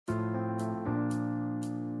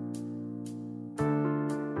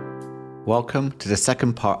Welcome to the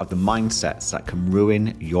second part of the Mindsets That Can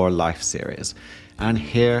Ruin Your Life series. And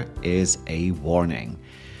here is a warning.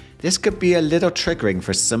 This could be a little triggering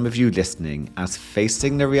for some of you listening, as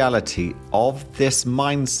facing the reality of this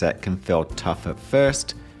mindset can feel tough at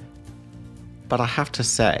first. But I have to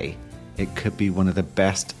say, it could be one of the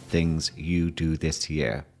best things you do this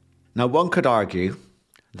year. Now, one could argue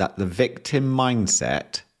that the victim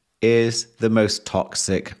mindset is the most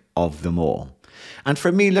toxic of them all. And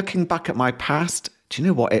for me, looking back at my past, do you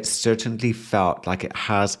know what? It certainly felt like it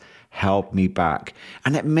has held me back,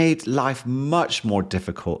 and it made life much more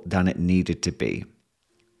difficult than it needed to be.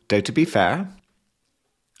 Though to be fair,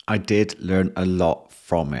 I did learn a lot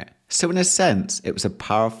from it. So in a sense, it was a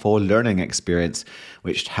powerful learning experience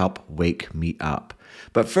which helped wake me up.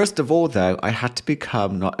 But first of all, though, I had to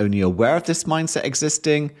become not only aware of this mindset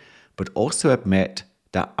existing, but also admit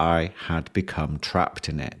that I had become trapped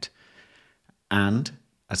in it. And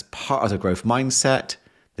as part of the growth mindset,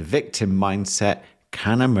 the victim mindset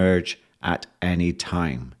can emerge at any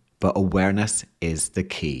time, but awareness is the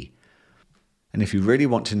key. And if you really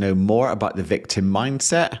want to know more about the victim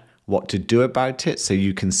mindset, what to do about it so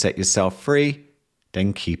you can set yourself free,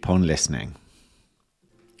 then keep on listening.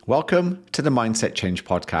 Welcome to the Mindset Change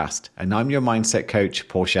Podcast, and I'm your mindset coach,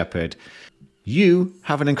 Paul Shepherd. You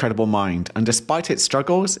have an incredible mind, and despite its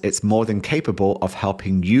struggles, it's more than capable of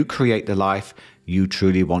helping you create the life you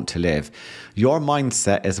truly want to live. Your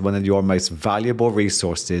mindset is one of your most valuable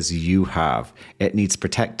resources you have. It needs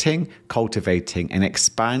protecting, cultivating, and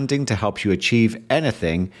expanding to help you achieve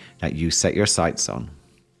anything that you set your sights on.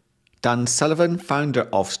 Dan Sullivan, founder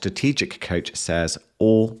of Strategic Coach, says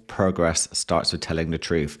all progress starts with telling the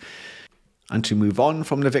truth. And to move on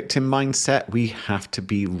from the victim mindset, we have to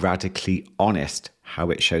be radically honest how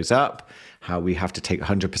it shows up, how we have to take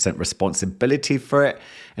 100% responsibility for it,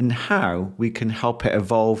 and how we can help it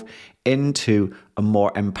evolve into a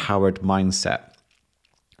more empowered mindset.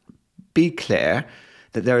 Be clear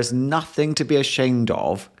that there is nothing to be ashamed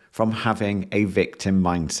of from having a victim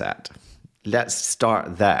mindset. Let's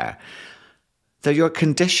start there. Though your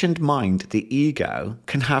conditioned mind, the ego,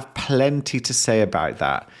 can have plenty to say about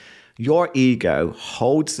that. Your ego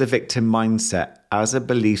holds the victim mindset as a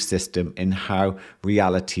belief system in how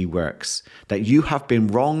reality works, that you have been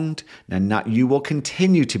wronged and that you will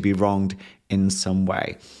continue to be wronged in some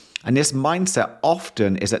way. And this mindset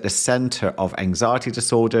often is at the center of anxiety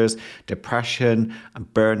disorders, depression,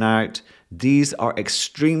 and burnout. These are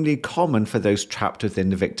extremely common for those trapped within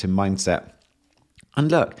the victim mindset. And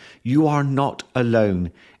look, you are not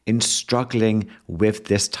alone in struggling with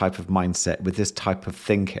this type of mindset, with this type of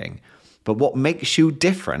thinking. But what makes you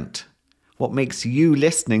different, what makes you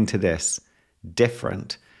listening to this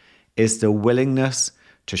different, is the willingness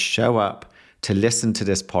to show up, to listen to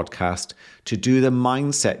this podcast, to do the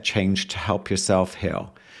mindset change to help yourself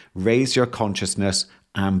heal, raise your consciousness,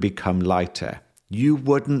 and become lighter. You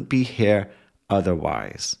wouldn't be here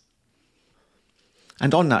otherwise.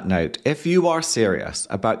 And on that note, if you are serious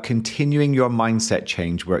about continuing your mindset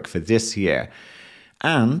change work for this year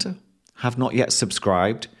and have not yet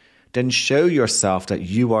subscribed, then show yourself that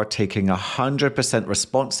you are taking 100%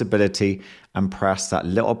 responsibility and press that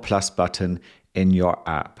little plus button in your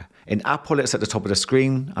app. In Apple, it's at the top of the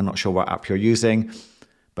screen. I'm not sure what app you're using,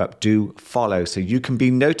 but do follow so you can be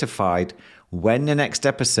notified when the next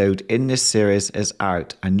episode in this series is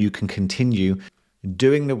out and you can continue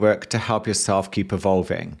doing the work to help yourself keep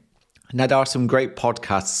evolving. Now, there are some great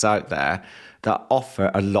podcasts out there that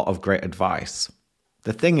offer a lot of great advice.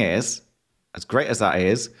 The thing is, as great as that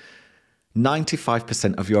is,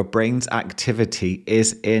 95% of your brain's activity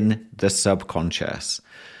is in the subconscious.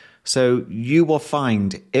 So you will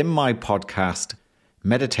find in my podcast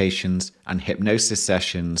meditations and hypnosis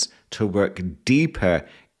sessions to work deeper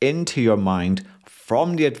into your mind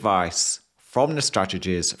from the advice, from the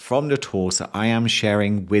strategies, from the tools that I am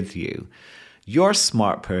sharing with you. You're a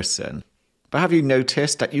smart person, but have you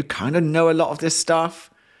noticed that you kind of know a lot of this stuff,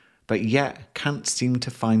 but yet can't seem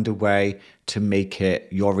to find a way to make it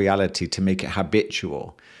your reality, to make it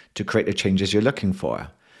habitual, to create the changes you're looking for?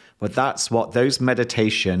 Well, that's what those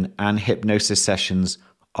meditation and hypnosis sessions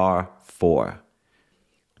are for.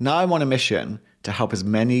 Now I'm on a mission to help as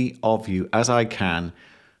many of you as I can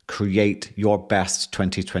create your best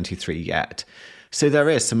 2023 yet. So there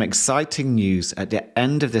is some exciting news at the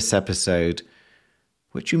end of this episode,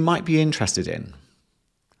 which you might be interested in.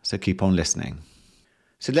 So keep on listening.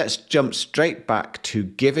 So let's jump straight back to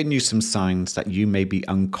giving you some signs that you may be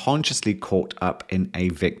unconsciously caught up in a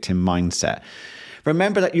victim mindset.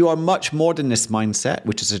 Remember that you are much more than this mindset,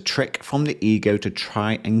 which is a trick from the ego to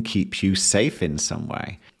try and keep you safe in some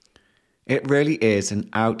way. It really is an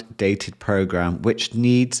outdated program which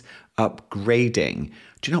needs upgrading.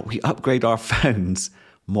 Do you know, we upgrade our phones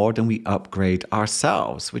more than we upgrade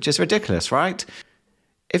ourselves, which is ridiculous, right?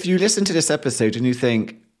 If you listen to this episode and you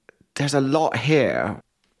think, there's a lot here,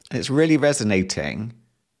 and it's really resonating,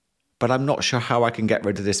 but I'm not sure how I can get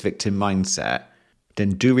rid of this victim mindset,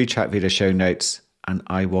 then do reach out via the show notes and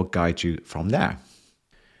I will guide you from there.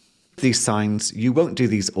 These signs, you won't do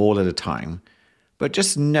these all at a time, but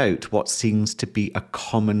just note what seems to be a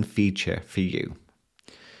common feature for you.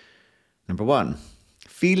 Number 1,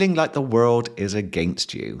 feeling like the world is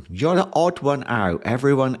against you. You're the odd one out.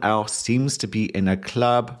 Everyone else seems to be in a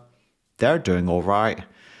club. They're doing all right,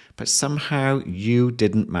 but somehow you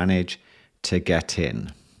didn't manage to get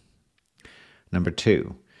in. Number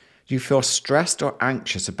 2, you feel stressed or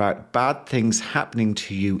anxious about bad things happening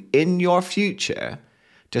to you in your future,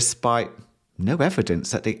 despite no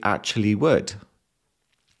evidence that they actually would.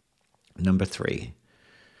 Number 3,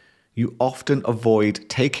 you often avoid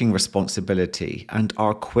taking responsibility and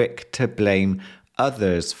are quick to blame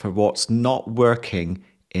others for what's not working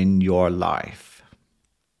in your life.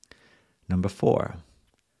 Number 4,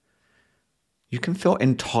 you can feel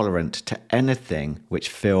intolerant to anything which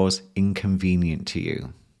feels inconvenient to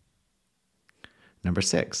you. Number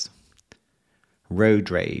 6,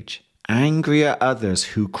 road rage, angry at others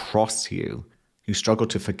who cross you. You struggle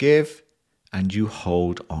to forgive and you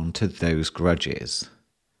hold on to those grudges.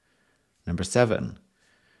 Number 7,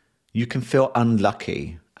 you can feel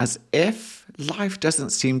unlucky, as if life doesn't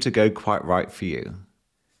seem to go quite right for you.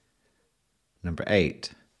 Number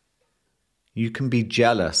 8, you can be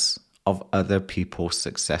jealous of other people's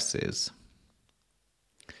successes.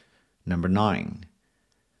 Number 9,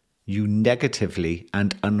 you negatively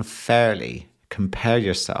and unfairly compare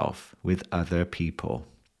yourself with other people.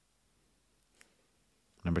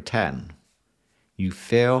 Number 10, you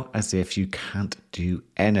feel as if you can't do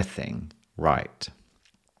anything right.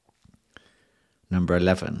 Number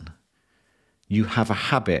 11, you have a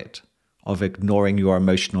habit of ignoring your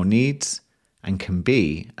emotional needs and can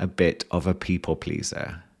be a bit of a people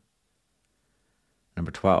pleaser.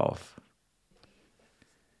 Number 12,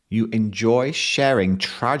 you enjoy sharing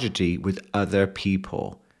tragedy with other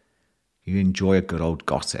people. You enjoy a good old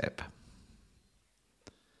gossip.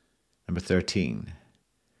 Number 13,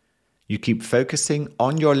 you keep focusing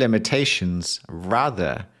on your limitations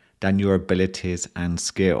rather than your abilities and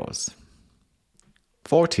skills.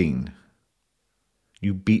 14,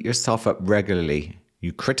 you beat yourself up regularly.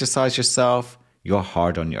 You criticize yourself. You're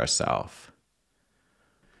hard on yourself.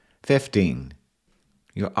 15,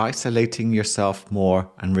 you're isolating yourself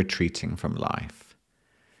more and retreating from life.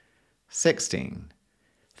 16,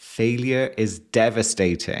 failure is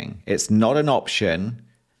devastating. It's not an option.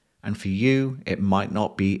 And for you, it might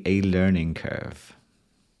not be a learning curve.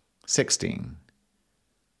 16,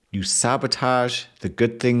 you sabotage the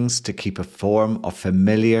good things to keep a form of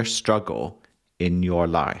familiar struggle in your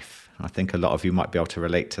life. I think a lot of you might be able to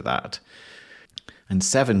relate to that. And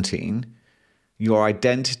 17, your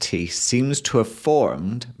identity seems to have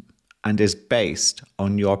formed and is based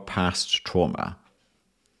on your past trauma.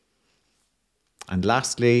 And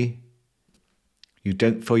lastly, you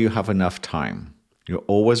don't feel you have enough time. You're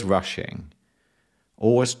always rushing,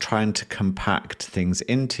 always trying to compact things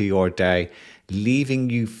into your day, leaving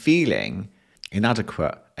you feeling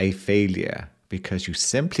inadequate, a failure, because you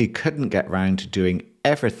simply couldn't get round to doing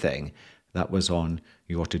everything that was on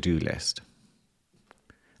your to-do list.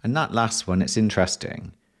 And that last one, it's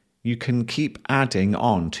interesting. You can keep adding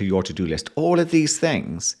on to your to-do list all of these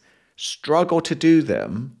things, struggle to do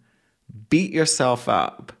them, beat yourself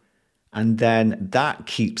up, and then that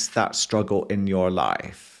keeps that struggle in your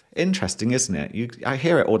life. Interesting, isn't it? I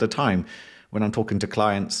hear it all the time when I'm talking to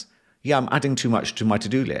clients. Yeah, I'm adding too much to my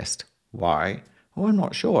to-do list. Why? Oh, I'm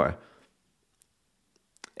not sure.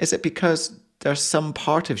 Is it because there's some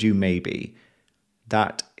part of you maybe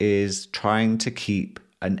that is trying to keep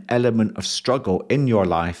an element of struggle in your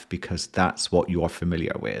life because that's what you're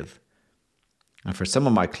familiar with? And for some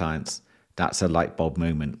of my clients, that's a light bulb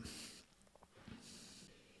moment.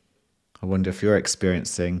 I wonder if you're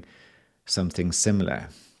experiencing something similar.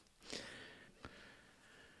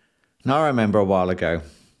 Now, I remember a while ago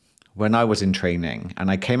when I was in training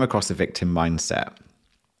and I came across a victim mindset,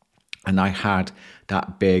 and I had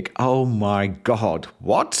that big, oh my God,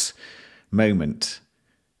 what moment?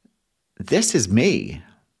 This is me.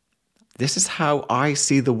 This is how I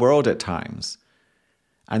see the world at times.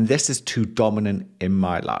 And this is too dominant in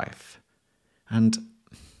my life. And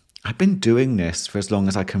I've been doing this for as long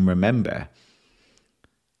as I can remember.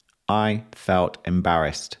 I felt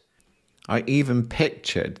embarrassed. I even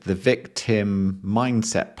pictured the victim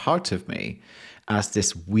mindset part of me as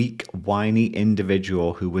this weak, whiny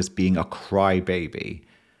individual who was being a crybaby.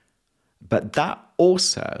 But that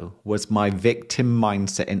also was my victim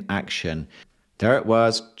mindset in action. There it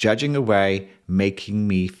was, judging away, making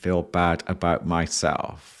me feel bad about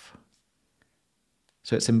myself.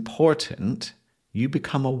 So it's important you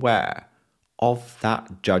become aware of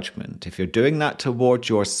that judgment. If you're doing that towards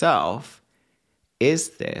yourself, is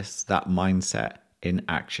this that mindset in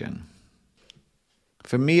action?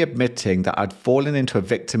 For me, admitting that I'd fallen into a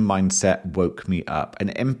victim mindset woke me up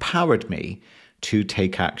and empowered me to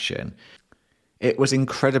take action. It was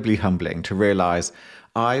incredibly humbling to realize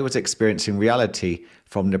I was experiencing reality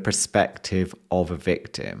from the perspective of a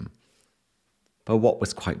victim. But what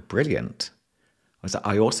was quite brilliant was that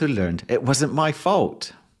I also learned it wasn't my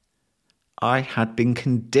fault. I had been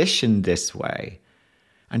conditioned this way.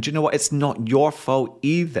 And you know what? It's not your fault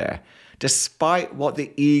either. Despite what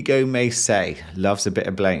the ego may say, loves a bit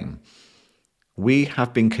of blame. We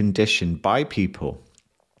have been conditioned by people,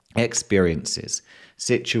 experiences,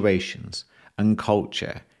 situations, and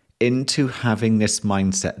culture into having this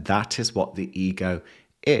mindset. That is what the ego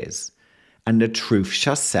is. And the truth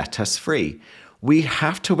shall set us free. We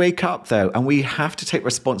have to wake up though, and we have to take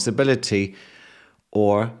responsibility,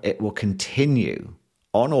 or it will continue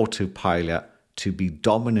on autopilot to be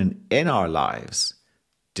dominant in our lives,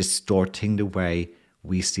 distorting the way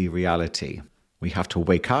we see reality. We have to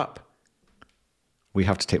wake up. We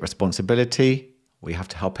have to take responsibility. We have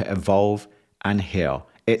to help it evolve and heal.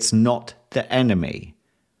 It's not the enemy.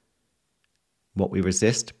 What we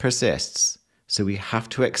resist persists. So we have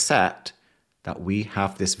to accept that we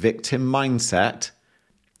have this victim mindset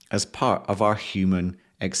as part of our human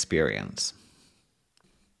experience.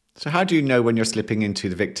 So how do you know when you're slipping into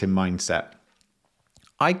the victim mindset?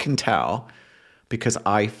 I can tell because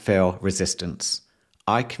I feel resistance.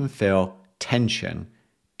 I can feel tension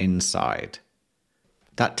inside.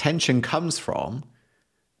 That tension comes from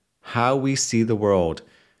how we see the world.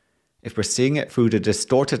 If we're seeing it through the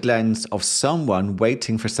distorted lens of someone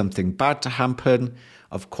waiting for something bad to happen,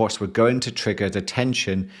 of course, we're going to trigger the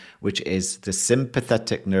tension, which is the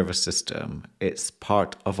sympathetic nervous system. It's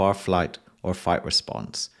part of our flight or fight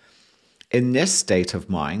response. In this state of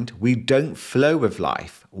mind, we don't flow with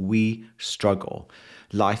life. We struggle.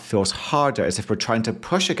 Life feels harder, as if we're trying to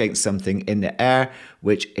push against something in the air,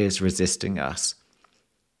 which is resisting us.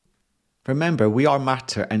 Remember, we are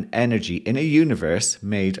matter and energy in a universe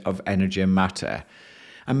made of energy and matter.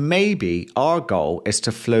 And maybe our goal is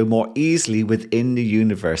to flow more easily within the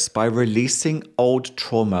universe by releasing old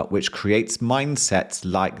trauma, which creates mindsets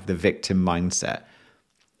like the victim mindset.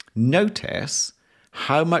 Notice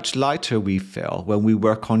how much lighter we feel when we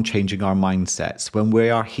work on changing our mindsets, when we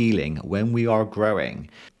are healing, when we are growing.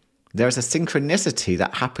 There's a synchronicity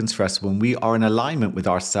that happens for us when we are in alignment with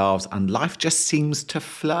ourselves and life just seems to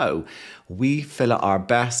flow. We feel at our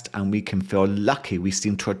best and we can feel lucky. We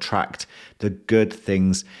seem to attract the good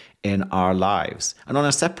things in our lives. And on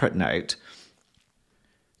a separate note,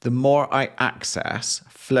 the more I access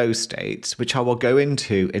flow states, which I will go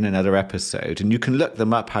into in another episode, and you can look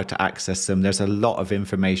them up, how to access them. There's a lot of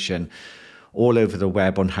information all over the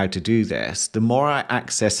web on how to do this. The more I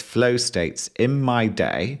access flow states in my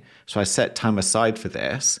day, so I set time aside for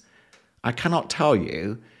this, I cannot tell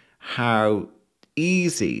you how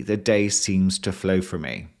easy the day seems to flow for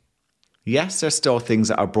me. Yes, there's still things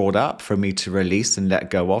that are brought up for me to release and let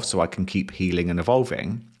go of so I can keep healing and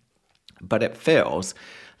evolving, but it feels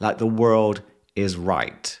like the world is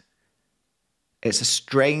right. It's a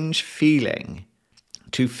strange feeling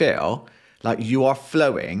to feel like you are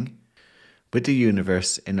flowing with the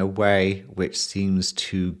universe in a way which seems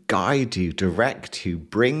to guide you, direct you,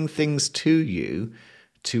 bring things to you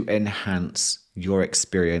to enhance your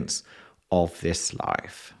experience of this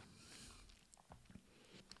life.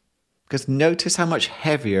 Because notice how much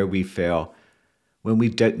heavier we feel when we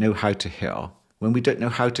don't know how to heal, when we don't know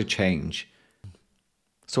how to change.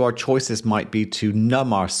 So our choices might be to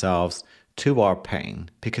numb ourselves to our pain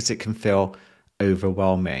because it can feel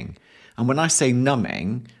overwhelming. And when I say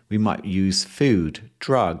numbing, we might use food,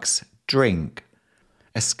 drugs, drink,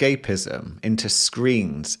 escapism, into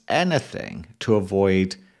screens, anything to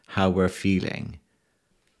avoid how we're feeling.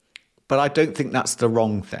 But I don't think that's the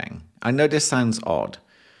wrong thing. I know this sounds odd,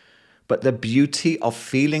 but the beauty of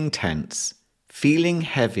feeling tense, feeling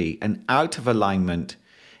heavy and out of alignment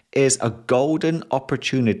is a golden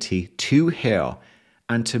opportunity to heal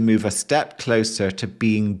and to move a step closer to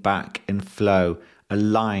being back in flow,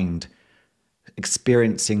 aligned,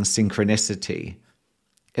 experiencing synchronicity.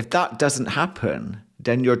 If that doesn't happen,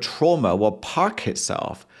 then your trauma will park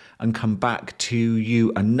itself and come back to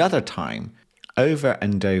you another time, over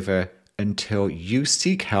and over, until you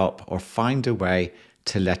seek help or find a way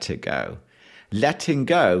to let it go. Letting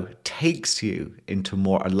go takes you into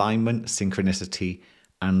more alignment, synchronicity,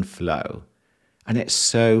 and flow. And it's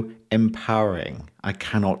so empowering. I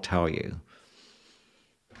cannot tell you.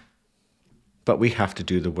 But we have to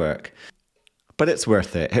do the work. But it's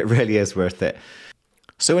worth it. It really is worth it.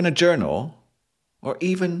 So in a journal, or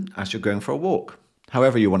even as you're going for a walk,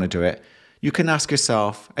 however you want to do it, you can ask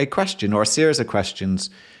yourself a question or a series of questions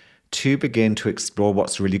to begin to explore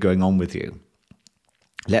what's really going on with you.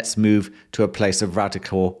 Let's move to a place of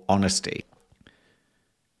radical honesty.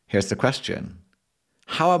 Here's the question.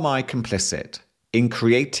 How am I complicit in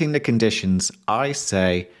creating the conditions I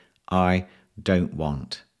say I don't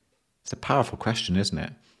want? It's a powerful question, isn't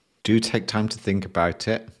it? Do take time to think about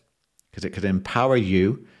it, because it could empower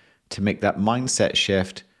you to make that mindset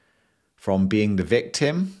shift from being the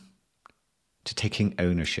victim to taking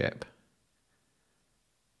ownership,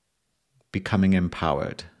 becoming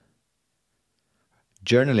empowered.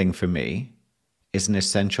 Journaling for me is an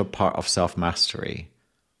essential part of self-mastery.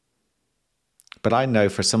 But I know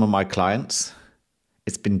for some of my clients,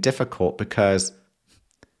 it's been difficult because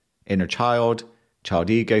inner child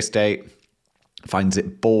ego state, finds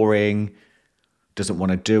it boring, doesn't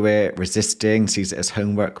want to do it, resisting, sees it as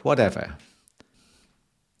homework, whatever.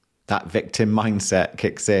 That victim mindset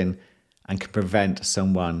kicks in and can prevent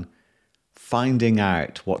someone finding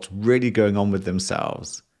out what's really going on with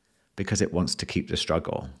themselves because it wants to keep the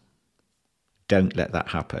struggle. Don't let that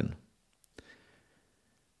happen.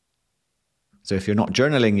 So if you're not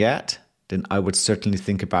journaling yet, then I would certainly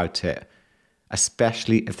think about it,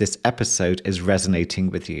 especially if this episode is resonating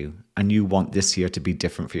with you and you want this year to be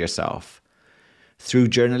different for yourself. Through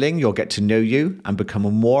journaling, you'll get to know you and become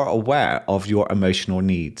more aware of your emotional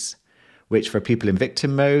needs, which for people in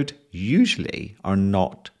victim mode usually are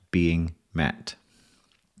not being met.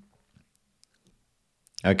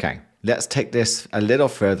 Okay, let's take this a little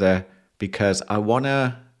further because I want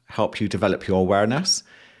to help you develop your awareness,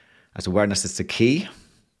 as awareness is the key.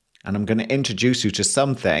 And I'm going to introduce you to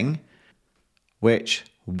something which,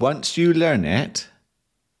 once you learn it,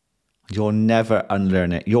 you'll never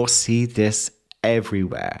unlearn it. You'll see this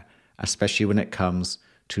everywhere, especially when it comes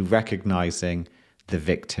to recognizing the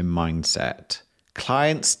victim mindset.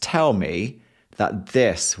 Clients tell me that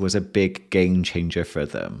this was a big game changer for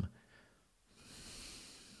them.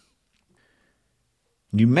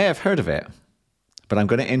 You may have heard of it, but I'm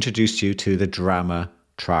going to introduce you to the drama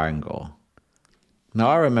triangle. Now,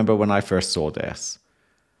 I remember when I first saw this.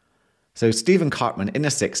 So Stephen Cartman in the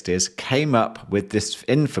 60s came up with this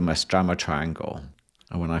infamous drama triangle.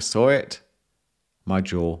 And when I saw it, my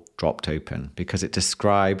jaw dropped open because it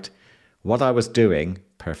described what I was doing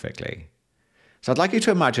perfectly. So I'd like you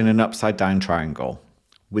to imagine an upside down triangle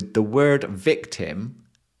with the word victim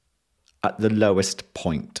at the lowest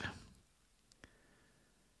point.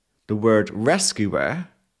 The word rescuer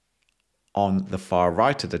on the far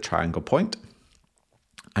right of the triangle point,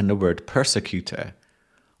 and the word persecutor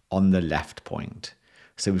on the left point.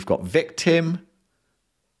 So we've got victim,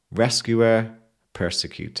 rescuer,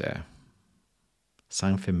 persecutor.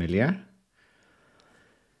 Sound familiar?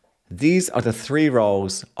 These are the three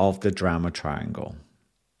roles of the drama triangle.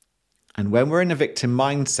 And when we're in a victim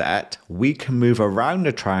mindset, we can move around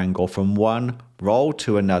the triangle from one role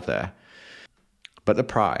to another. But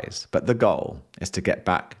the goal is to get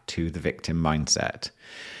back to the victim mindset.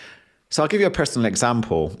 So I'll give you a personal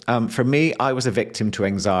example. For me, I was a victim to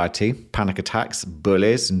anxiety, panic attacks,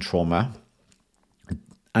 bullies, and trauma.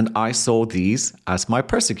 And I saw these as my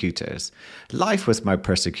persecutors. Life was my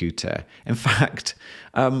persecutor. In fact,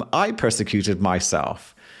 I persecuted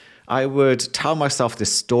myself. I would tell myself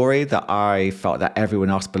this story that I felt that everyone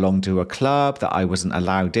else belonged to a club, that I wasn't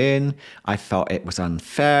allowed in. I felt it was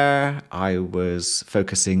unfair. I was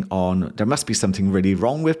focusing on there must be something really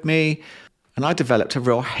wrong with me. And I developed a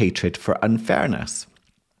real hatred for unfairness.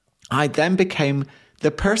 I then became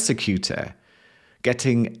the persecutor,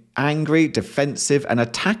 getting angry, defensive, and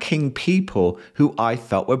attacking people who I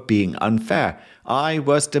felt were being unfair. I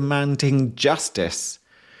was demanding justice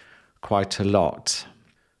quite a lot,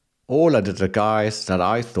 all under the guise that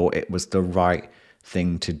I thought it was the right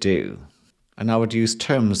thing to do. And I would use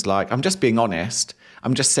terms like, I'm just being honest,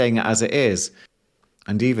 I'm just saying it as it is,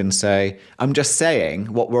 and even say, I'm just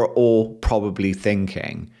saying what we're all probably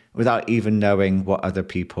thinking, without even knowing what other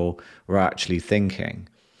people were actually thinking.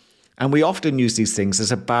 And we often use these things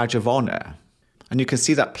as a badge of honor. And you can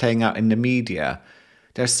see that playing out in the media.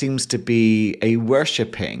 There seems to be a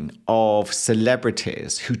worshipping of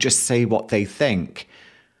celebrities who just say what they think.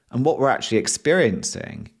 And what we're actually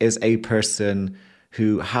experiencing is a person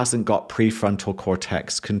who hasn't got prefrontal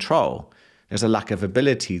cortex control. There's a lack of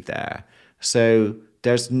ability there. So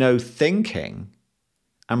there's no thinking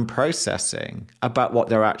and processing about what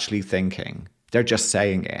they're actually thinking. They're just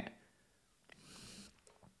saying it.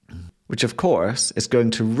 Which, of course, is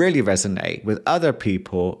going to really resonate with other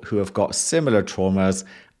people who have got similar traumas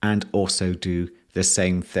and also do the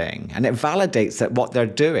same thing. And it validates that what they're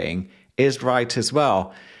doing is right as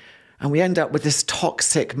well. And we end up with this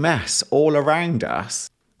toxic mess all around us,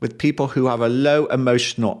 with people who have a low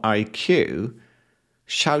emotional IQ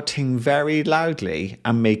shouting very loudly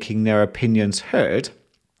and making their opinions heard,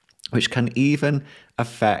 which can even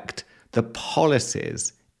affect the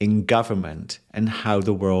policies in government and how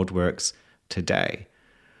the world works today.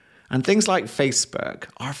 And things like Facebook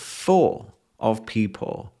are full of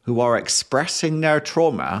people who are expressing their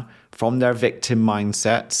trauma from their victim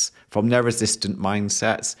mindsets, from their resistant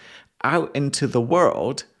mindsets, out into the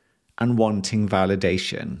world and wanting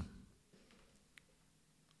validation.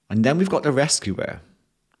 And then we've got the rescuer.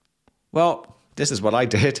 Well, this is what I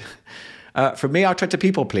did. For me, I tried to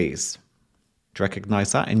people please. Do you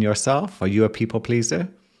recognize that in yourself? Are you a people pleaser?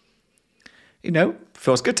 You know,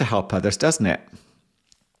 feels good to help others, doesn't it?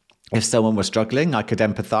 If someone was struggling, I could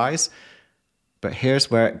empathize. But here's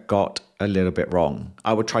where it got a little bit wrong.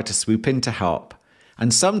 I would try to swoop in to help.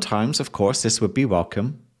 And sometimes, of course, this would be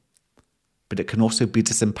welcome. But it can also be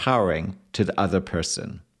disempowering to the other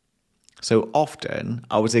person. So often,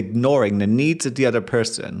 I was ignoring the needs of the other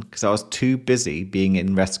person because I was too busy being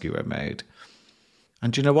in rescuer mode.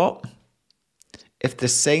 And you know what? If the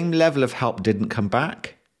same level of help didn't come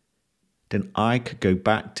back, then I could go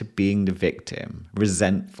back to being the victim,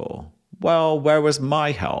 resentful. Well, where was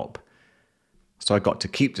my help? So I got to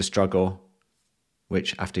keep the struggle,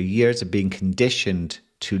 which after years of being conditioned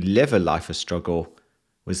to live a life of struggle,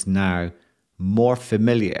 was now more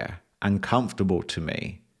familiar and comfortable to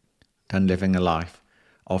me than living a life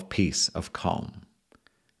of peace, of calm.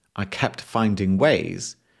 I kept finding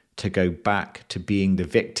ways to go back to being the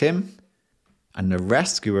victim, and the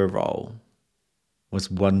rescuer role was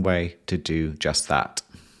one way to do just that.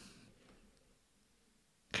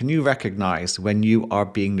 Can you recognize when you are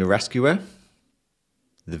being the rescuer,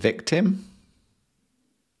 the victim,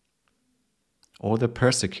 or the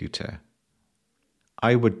persecutor?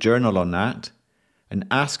 I would journal on that and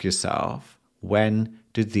ask yourself, when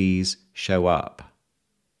do these show up?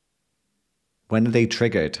 When are they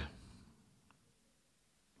triggered?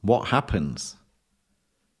 What happens?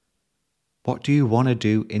 What do you want to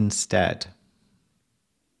do instead?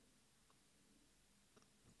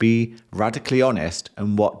 Be radically honest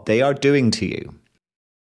in what they are doing to you.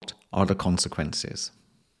 What are the consequences?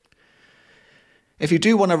 If you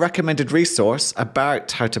do want a recommended resource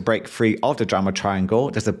about how to break free of the drama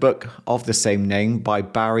triangle, there's a book of the same name by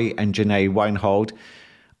Barry and Janae Weinhold.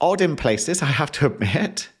 Odd in places, I have to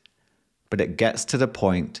admit, but it gets to the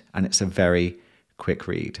point and it's a very quick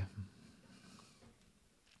read.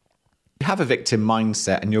 You have a victim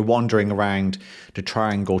mindset and you're wandering around the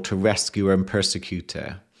triangle to rescuer and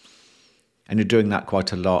persecutor, and you're doing that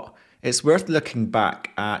quite a lot. It's worth looking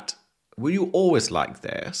back at, were you always like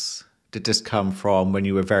this? Did this come from when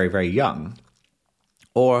you were very, very young?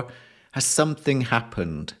 Or has something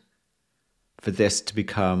happened for this to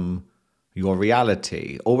become your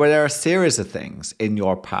reality? Or were there a series of things in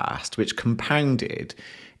your past which compounded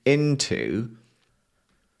into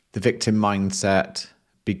the victim mindset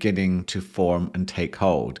beginning to form and take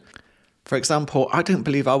hold? For example, I don't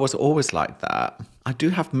believe I was always like that. I do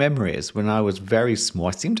have memories when I was very small.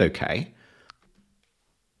 I seemed okay.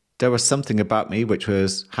 There was something about me which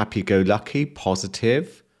was happy-go-lucky,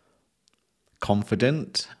 positive,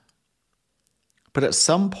 confident. But at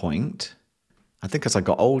some point, I think as I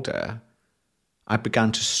got older, I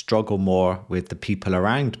began to struggle more with the people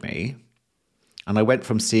around me. And I went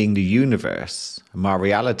from seeing the universe, my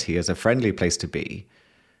reality, as a friendly place to be,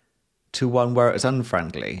 to one where it was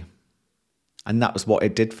unfriendly. And that was what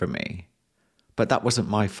it did for me. But that wasn't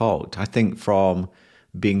my fault. I think from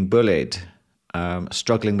being bullied,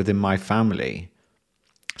 struggling within my family,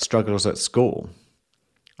 struggles at school,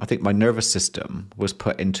 I think my nervous system was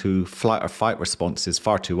put into flight or fight responses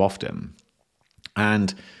far too often.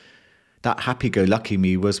 And that happy-go-lucky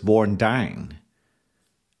me was worn down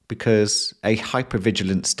because a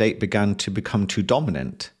hypervigilant state began to become too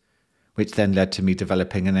dominant, which then led to me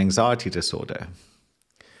developing an anxiety disorder.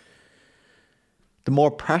 The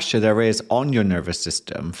more pressure there is on your nervous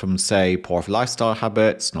system from, say, poor lifestyle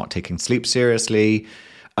habits, not taking sleep seriously,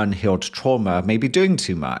 unhealed trauma, maybe doing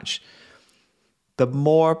too much, the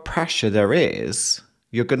more pressure there is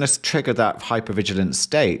you're going to trigger that hypervigilant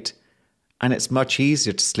state. And it's much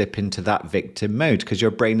easier to slip into that victim mode because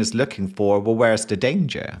your brain is looking for, well, where's the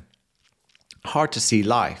danger? Hard to see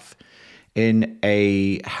life in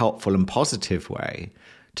a helpful and positive way,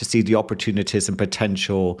 to see the opportunities and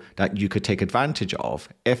potential that you could take advantage of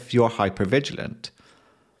if you're hypervigilant.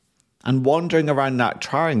 And wandering around that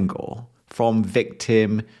triangle from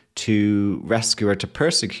victim to rescuer to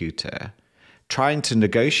persecutor, trying to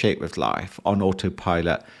negotiate with life on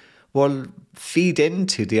autopilot, will feed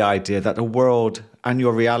into the idea that the world and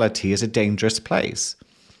your reality is a dangerous place.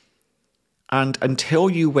 And until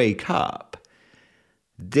you wake up,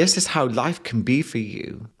 this is how life can be for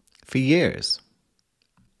you for years.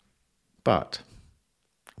 But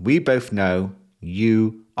we both know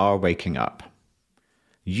you are waking up.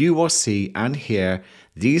 You will see and hear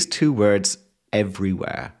these two words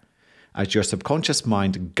everywhere as your subconscious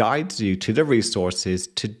mind guides you to the resources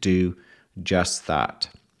to do just that.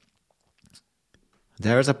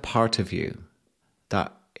 There is a part of you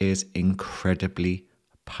that is incredibly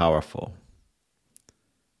powerful.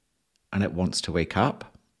 And it wants to wake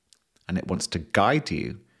up, and it wants to guide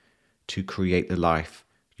you to create the life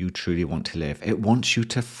you truly want to live. It wants you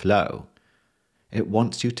to flow. It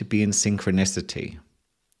wants you to be in synchronicity.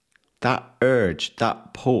 That urge,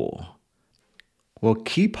 that pull will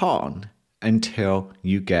keep on until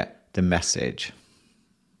you get the message.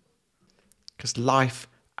 Because life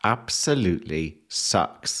absolutely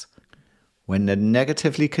sucks when the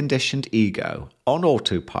negatively conditioned ego on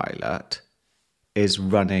autopilot is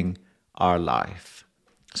running our life.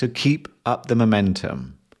 So keep up the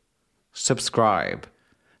momentum. Subscribe.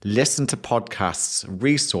 Listen to podcasts,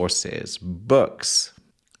 resources, books.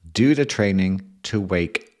 Do the training to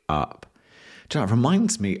wake up. Do you know, it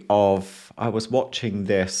reminds me of, I was watching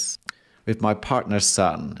this with my partner's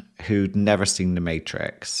son who'd never seen The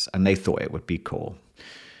Matrix, and they thought it would be cool.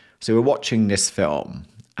 So we're watching this film,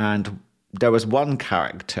 and there was one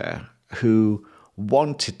character who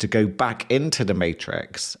wanted to go back into the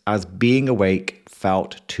Matrix as being awake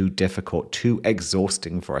felt too difficult, too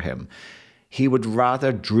exhausting for him. He would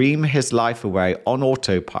rather dream his life away on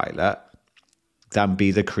autopilot than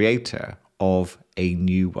be the creator of a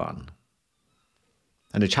new one.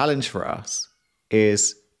 And the challenge for us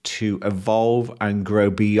is to evolve and grow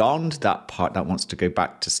beyond that part that wants to go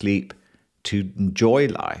back to sleep, to enjoy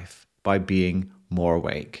life by being more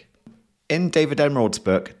awake. In David Emerald's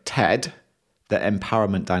book, TED, The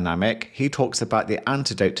Empowerment Dynamic, he talks about the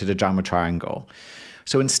antidote to the drama triangle.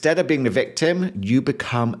 So instead of being the victim, you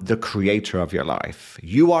become the creator of your life.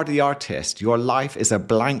 You are the artist. Your life is a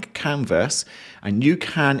blank canvas, and you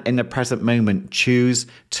can, in the present moment, choose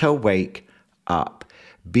to wake up.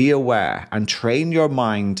 Be aware and train your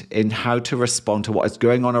mind in how to respond to what is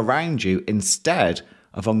going on around you instead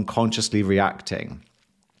of unconsciously reacting.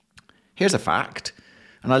 Here's a fact,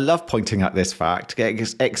 and I love pointing at this fact.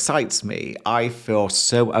 It excites me. I feel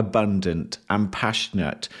so abundant and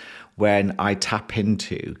passionate when I tap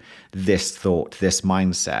into this thought, this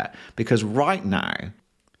mindset, because right now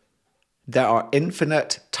there are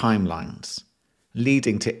infinite timelines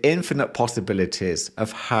leading to infinite possibilities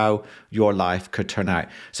of how your life could turn out.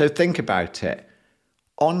 So think about it.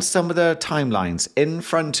 On some of the timelines in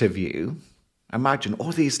front of you, imagine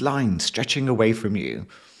all these lines stretching away from you,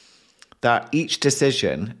 that each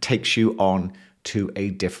decision takes you on to a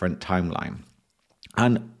different timeline.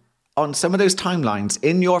 And on some of those timelines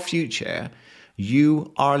in your future,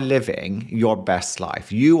 you are living your best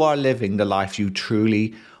life. You are living the life you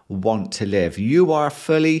truly want to live. You are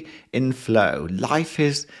fully in flow. Life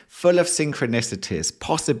is full of synchronicities,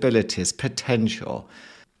 possibilities, potential,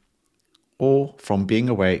 all from being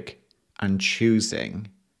awake and choosing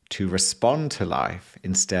to respond to life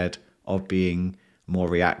instead of being more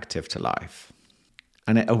reactive to life.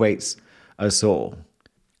 And it awaits us all.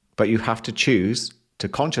 But you have to choose, to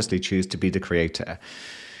consciously choose to be the creator.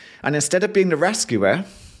 And instead of being the rescuer,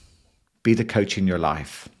 be the coach in your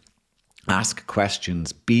life. Ask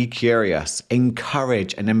questions, be curious,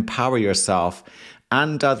 encourage and empower yourself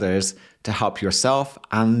and others to help yourself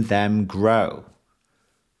and them grow.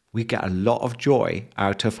 We get a lot of joy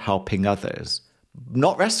out of helping others,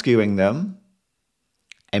 not rescuing them,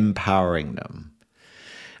 empowering them.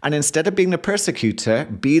 And instead of being the persecutor,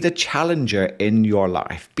 be the challenger in your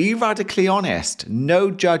life. Be radically honest,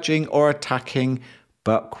 no judging or attacking,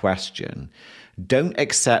 but question. Don't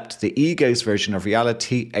accept the ego's version of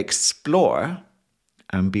reality. Explore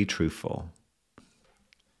and be truthful.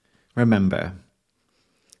 Remember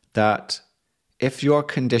that if your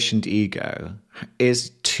conditioned ego is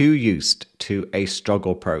too used to a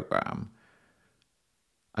struggle program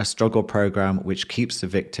which keeps the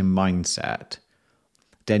victim mindset,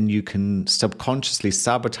 then you can subconsciously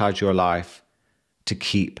sabotage your life to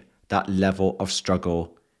keep that level of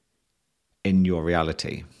struggle in your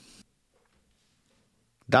reality.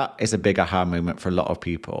 That is a big aha moment for a lot of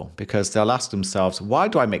people, because they'll ask themselves, why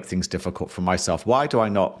do I make things difficult for myself? Why do I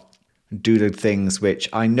not do the things which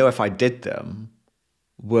I know if I did them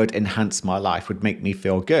would enhance my life, would make me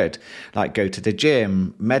feel good? Like go to the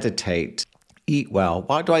gym, meditate, eat well.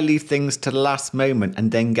 Why do I leave things to the last moment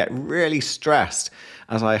and then get really stressed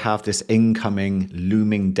as I have this incoming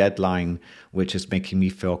looming deadline, which is making me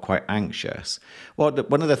feel quite anxious? Well,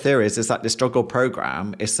 one of the theories is that the struggle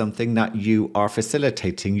program is something that you are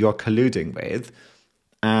facilitating, you're colluding with,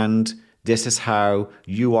 and this is how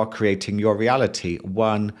you are creating your reality,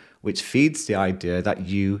 one which feeds the idea that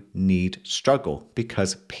you need struggle,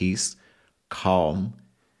 because peace, calm,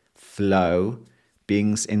 flow,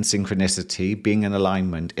 being in synchronicity, being in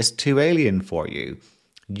alignment is too alien for you.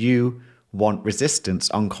 You want resistance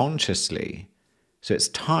unconsciously. So it's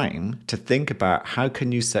time to think about how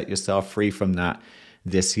can you set yourself free from that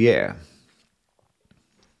this year.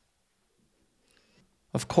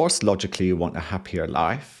 Of course, logically, you want a happier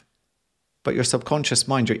life, but your subconscious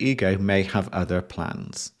mind, your ego, may have other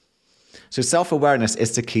plans. So self-awareness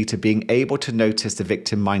is the key to being able to notice the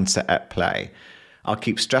victim mindset at play. I'll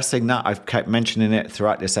keep stressing that. I've kept mentioning it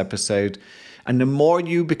throughout this episode. And the more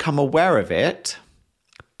you become aware of it,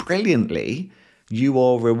 brilliantly, you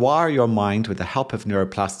will rewire your mind with the help of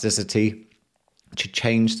neuroplasticity to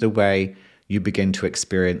change the way you begin to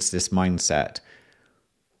experience this mindset.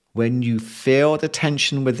 When you feel the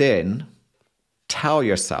tension within, tell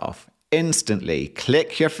yourself instantly,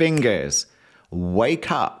 click your fingers,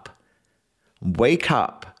 wake up,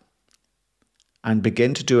 and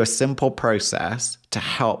begin to do a simple process to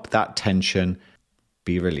help that tension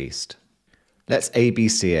be released. Let's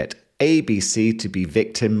ABC it. ABC to be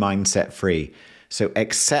victim mindset free. So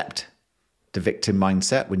accept the victim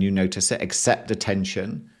mindset when you notice it. Accept the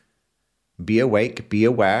tension. Be awake, be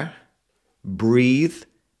aware. Breathe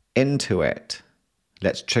into it.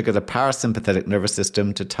 Let's trigger the parasympathetic nervous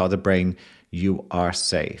system to tell the brain you are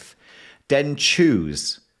safe. Then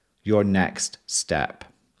choose your next step.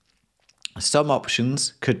 Some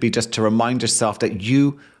options could be just to remind yourself that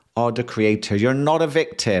you are the creator. You're not a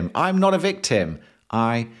victim. I'm not a victim.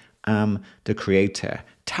 I am the creator.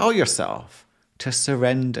 Tell yourself to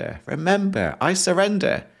surrender. Remember, I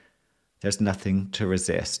surrender. There's nothing to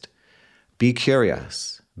resist. Be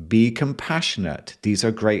curious. Be compassionate. These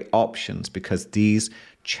are great options because these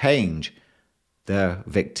change the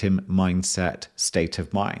victim mindset state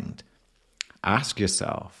of mind. Ask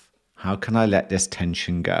yourself, how can I let this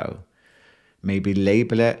tension go? Maybe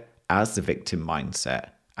label it as the victim mindset,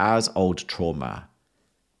 as old trauma.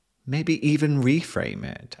 Maybe even reframe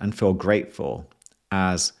it and feel grateful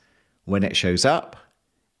as when it shows up,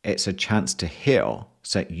 it's a chance to heal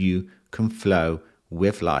so that you can flow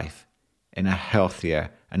with life in a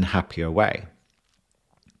healthier and happier way.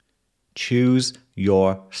 Choose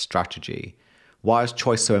your strategy. Why is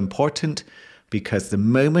choice so important? Because the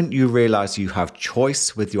moment you realize you have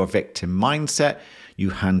choice with your victim mindset, you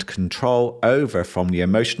hand control over from the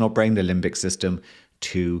emotional brain, the limbic system,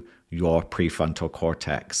 to your prefrontal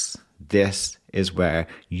cortex. This is where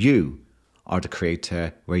you are the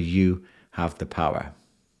creator, where you have the power.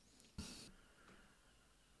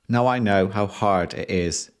 Now I know how hard it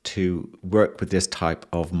is to work with this type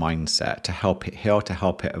of mindset, to help it heal, to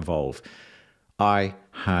help it evolve. I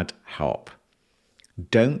had help.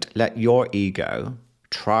 Don't let your ego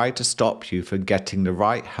try to stop you from getting the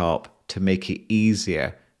right help to make it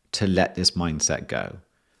easier to let this mindset go.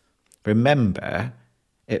 Remember,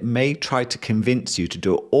 it may try to convince you to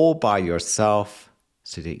do it all by yourself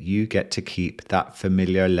so that you get to keep that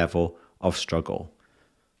familiar level of struggle.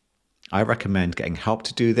 I recommend getting help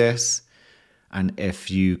to do this. And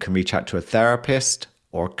if you can reach out to a therapist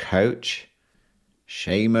or coach,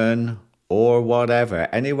 shaman, or whatever,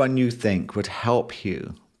 anyone you think would help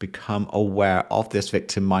you become aware of this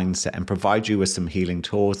victim mindset and provide you with some healing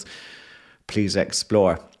tools, please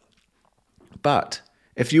explore. But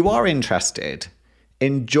if you are interested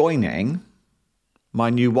in joining my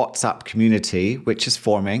new WhatsApp community, which is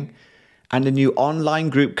forming, and the new online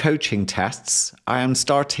group coaching tests I am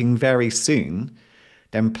starting very soon,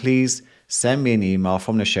 then please send me an email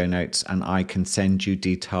from the show notes and I can send you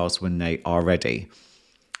details when they are ready.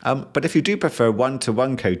 But if you do prefer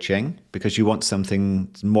one-to-one coaching because you want something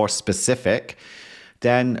more specific,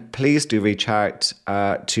 then please do reach out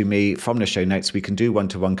to me from the show notes. We can do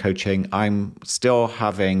one-to-one coaching. I'm still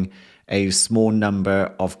having a small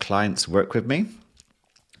number of clients work with me,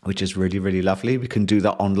 which is really, really lovely. We can do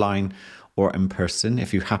that online or in person.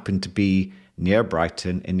 If you happen to be near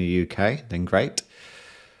Brighton in the UK, then great.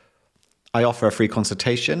 I offer a free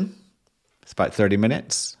consultation. It's about 30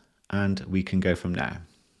 minutes and we can go from there.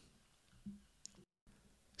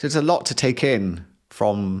 So it's a lot to take in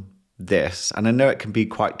from this, and I know it can be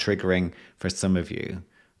quite triggering for some of you,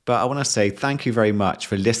 but I want to say thank you very much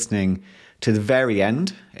for listening to the very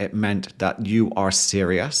end. It meant that you are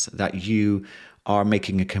serious, that you are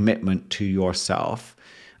making a commitment to yourself.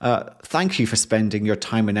 Thank you for spending your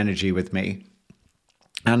time and energy with me.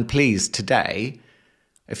 And please, today,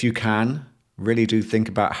 if you can, really do think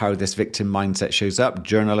about how this victim mindset shows up.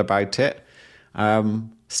 Journal about it.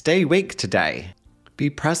 Stay awake today. Be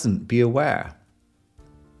present, be aware.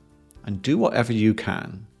 And do whatever you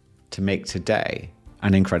can to make today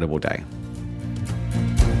an incredible day.